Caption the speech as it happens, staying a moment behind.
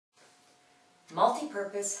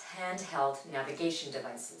Multipurpose Handheld Navigation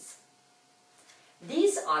Devices.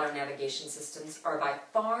 These auto navigation systems are by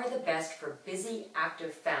far the best for busy,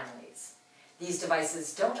 active families. These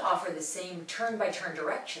devices don't offer the same turn-by-turn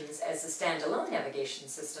directions as the standalone navigation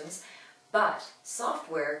systems, but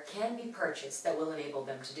software can be purchased that will enable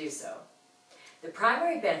them to do so. The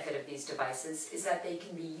primary benefit of these devices is that they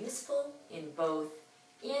can be useful in both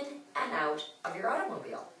in and out of your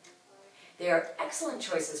automobile. They are excellent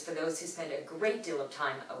choices for those who spend a great deal of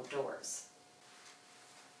time outdoors.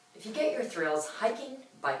 If you get your thrills hiking,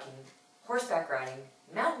 biking, horseback riding,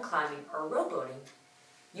 mountain climbing, or rowboating,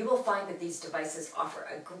 you will find that these devices offer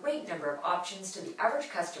a great number of options to the average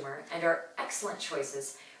customer and are excellent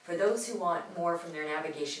choices for those who want more from their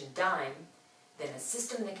navigation dime than a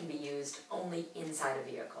system that can be used only inside a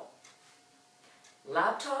vehicle.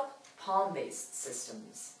 Laptop palm-based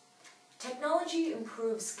systems. Technology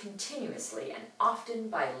improves continuously and often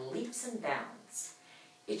by leaps and bounds.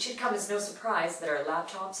 It should come as no surprise that our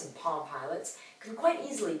laptops and Palm Pilots can quite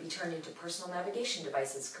easily be turned into personal navigation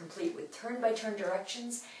devices complete with turn-by-turn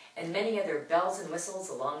directions and many other bells and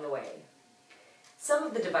whistles along the way. Some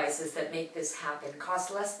of the devices that make this happen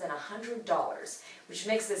cost less than $100, which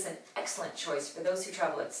makes this an excellent choice for those who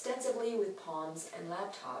travel extensively with Palms and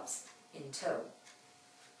laptops in tow.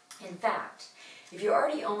 In fact, if you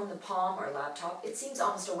already own the Palm or laptop, it seems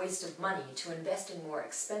almost a waste of money to invest in more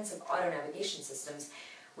expensive auto navigation systems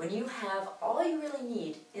when you have all you really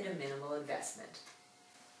need in a minimal investment.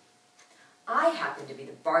 I happen to be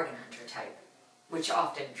the bargain hunter type, which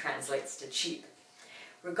often translates to cheap.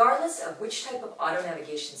 Regardless of which type of auto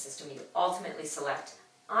navigation system you ultimately select,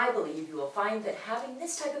 I believe you will find that having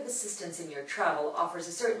this type of assistance in your travel offers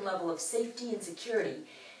a certain level of safety and security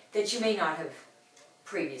that you may not have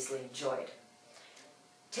previously enjoyed.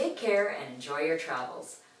 Take care and enjoy your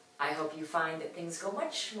travels. I hope you find that things go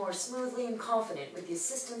much more smoothly and confident with the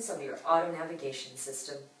assistance of your auto navigation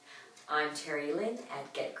system. I'm Terry Lynn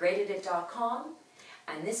at GetGradedIt.com,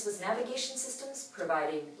 and this was Navigation Systems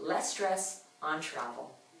providing less stress on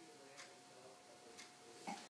travel.